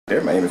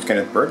My name is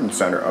Kenneth Burton,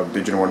 designer of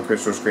Digital 1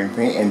 Crystal Screen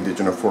Paint and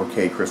Digital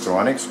 4K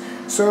Crystallonics.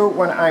 So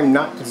when I'm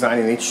not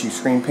designing HD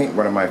screen paint,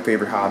 one of my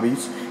favorite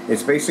hobbies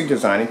is basically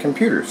designing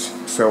computers.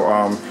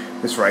 So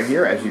this right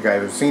here, as you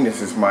guys have seen,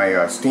 this is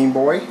my Steam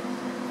Boy,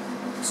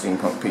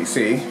 Steampunk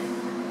PC.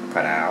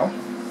 Pow!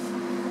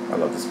 I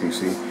love this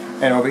PC.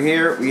 And over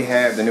here we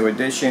have the new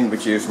addition,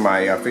 which is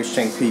my fish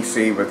tank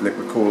PC with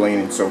liquid cooling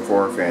and so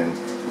forth. And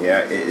yeah,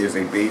 it is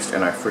a beast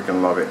and I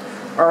freaking love it.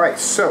 Alright,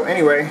 so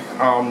anyway,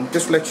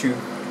 just to let you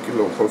get a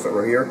little close up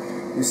right here.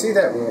 You see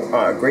that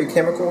gray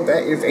chemical?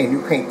 That is a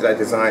new paint that I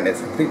designed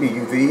that's completely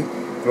UV,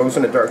 glows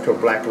in the dark to a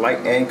black light,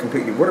 and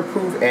completely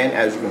waterproof, and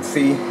as you can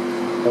see,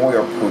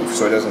 oil proof,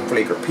 so it doesn't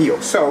flake or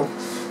peel. So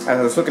as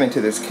I was looking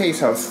into this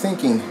case, I was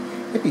thinking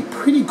it'd be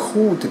pretty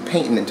cool to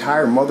paint an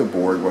entire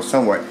motherboard, well,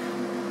 somewhat,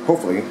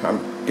 hopefully, I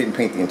didn't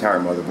paint the entire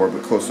motherboard,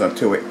 but close enough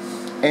to it,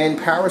 and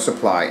power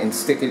supply and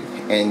stick it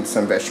in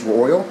some vegetable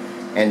oil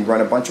and run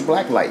a bunch of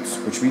black lights,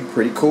 which would be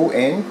pretty cool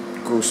and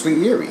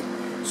ghostly eerie.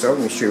 So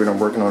let me show you what I'm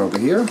working on over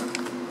here.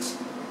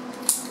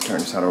 Turn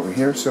this out over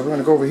here. So we're going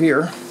to go over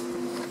here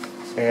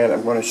and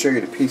I'm going to show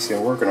you the PC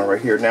I'm working on right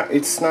here. Now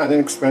it's not an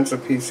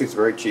expensive PC, it's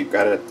very cheap.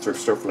 Got it at the thrift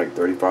store for like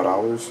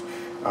 $35.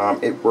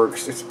 It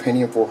works, it's a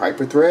Pentium 4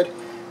 Hyper-Thread.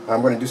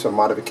 I'm going to do some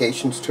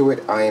modifications to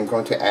it. I am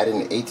going to add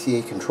in an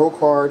ATA control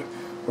card,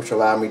 which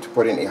allow me to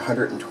put in a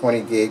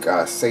 120 gig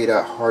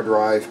SATA hard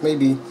drive,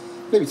 maybe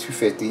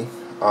 250.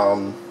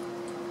 I'm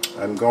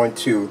going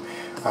to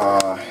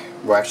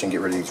we'll actually get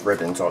rid of these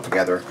ribbons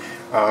altogether.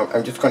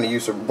 I'm just going to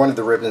use one of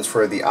the ribbons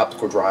for the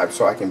optical drive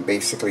so I can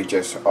basically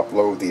just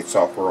upload the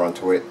software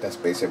onto it. That's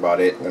basically about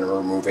it. I'm going to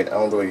remove it.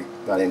 I'm really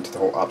not into the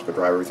whole optical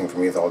drive. Everything for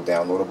me is all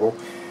downloadable.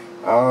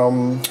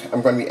 I'm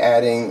going to be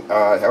adding,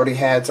 I already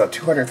had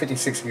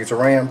 256 gigs of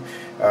RAM,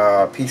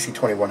 PC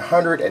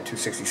 2100 at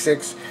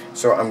 266,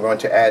 so I'm going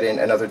to add in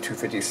another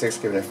 256,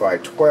 giving it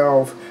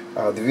 512.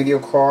 The video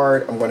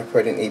card, I'm going to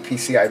put in a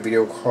PCI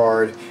video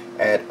card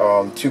at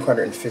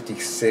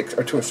 256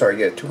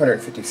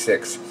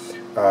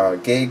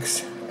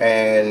 gigs,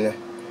 and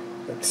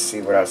let's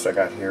see what else I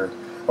got here.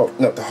 Oh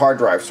no, the hard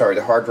drive. Sorry,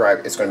 the hard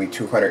drive is going to be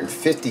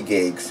 250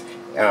 gigs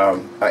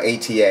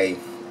ATA,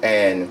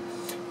 and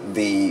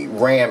the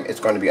RAM is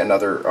going to be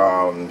another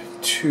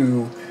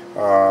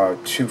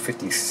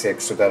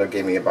 256, so that'll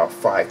give me about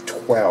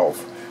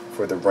 512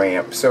 for the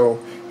RAM. So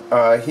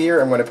here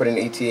I'm going to put an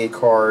ATA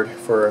card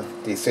for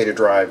the SATA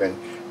drive and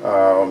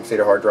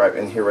SATA hard drive,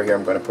 and right here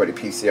I'm going to put a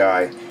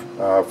PCI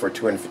for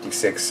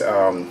 256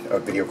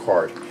 video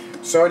card.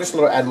 So just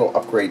add a little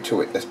upgrade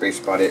to it. That's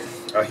basically about it.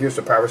 Here's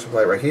the power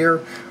supply right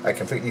here. I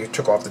completely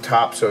took off the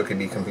top so it could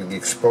be completely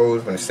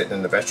exposed when it's sitting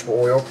in the vegetable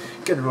oil.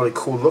 Get a really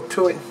cool look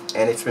to it,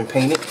 and it's been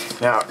painted.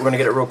 Now we're going to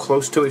get it real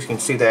close to it. You can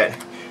see that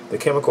the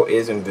chemical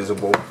is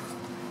invisible.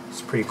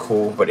 It's pretty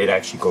cool, but it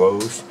actually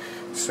glows.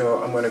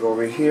 So I'm going to go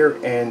over here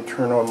and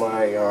turn off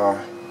my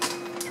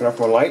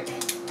light.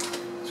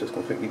 So it's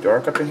completely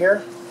dark up in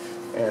here,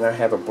 and I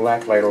have a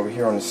black light over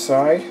here on the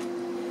side.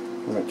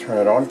 I'm going to turn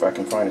it on if I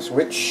can find a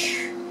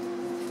switch.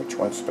 Which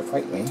wants to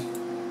fight me?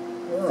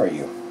 Where are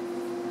you?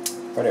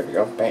 Oh, there we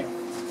go. Bam.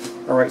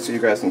 Alright, so you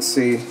guys can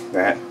see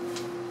that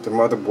the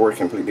motherboard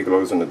completely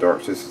glows in the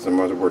dark. This is the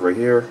motherboard right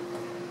here,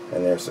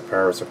 and there's the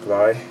power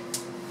supply.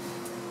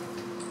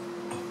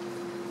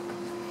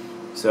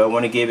 So I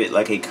want to give it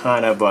like a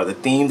kind of the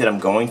theme that I'm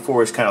going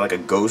for is kind of like a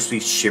ghostly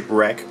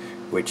shipwreck,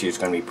 which is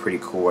going to be pretty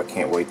cool. I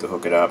can't wait to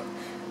hook it up,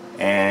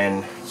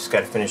 and just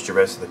got to finish the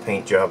rest of the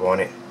paint job on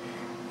it,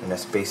 and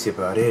that's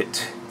basically about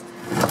it.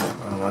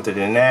 Other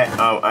than that,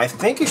 I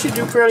think it should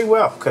do fairly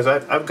well, because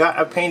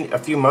I've painted a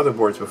few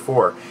motherboards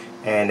before,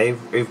 and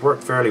they've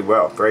worked fairly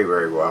well,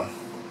 very well,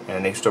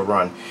 and they still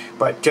run.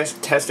 But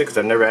just test it, because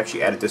I've never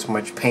actually added this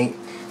much paint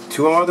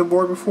to a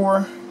motherboard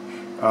before.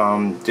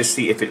 Just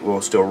see if it will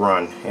still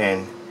run,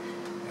 and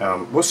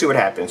we'll see what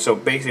happens. So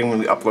basically, I'm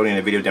going to be uploading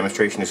a video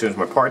demonstration as soon as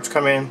my parts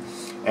come in,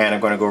 and I'm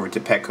going to go over to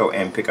Petco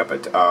and pick up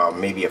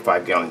maybe a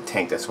 5-gallon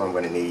tank. That's what I'm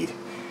going to need.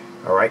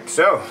 All right,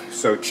 so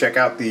check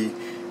out the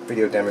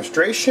video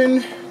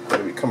demonstration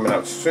that'll be coming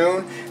out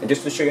soon. And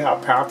just to show you how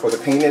powerful the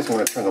paint is, I'm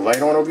going to turn the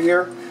light on over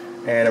here,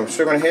 and I'm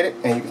still going to hit it,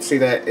 and you can see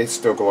that it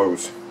still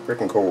glows.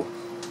 Freaking cool.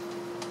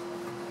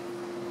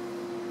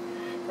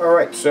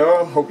 Alright,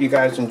 so hope you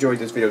guys enjoyed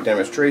this video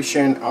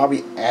demonstration. I'll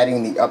be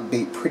adding the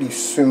update pretty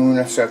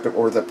soon, so I have to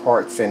order the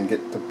parts and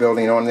get the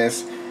building on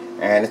this,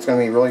 and it's going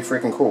to be really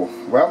freaking cool.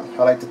 Well,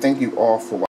 I'd like to thank you all for watching.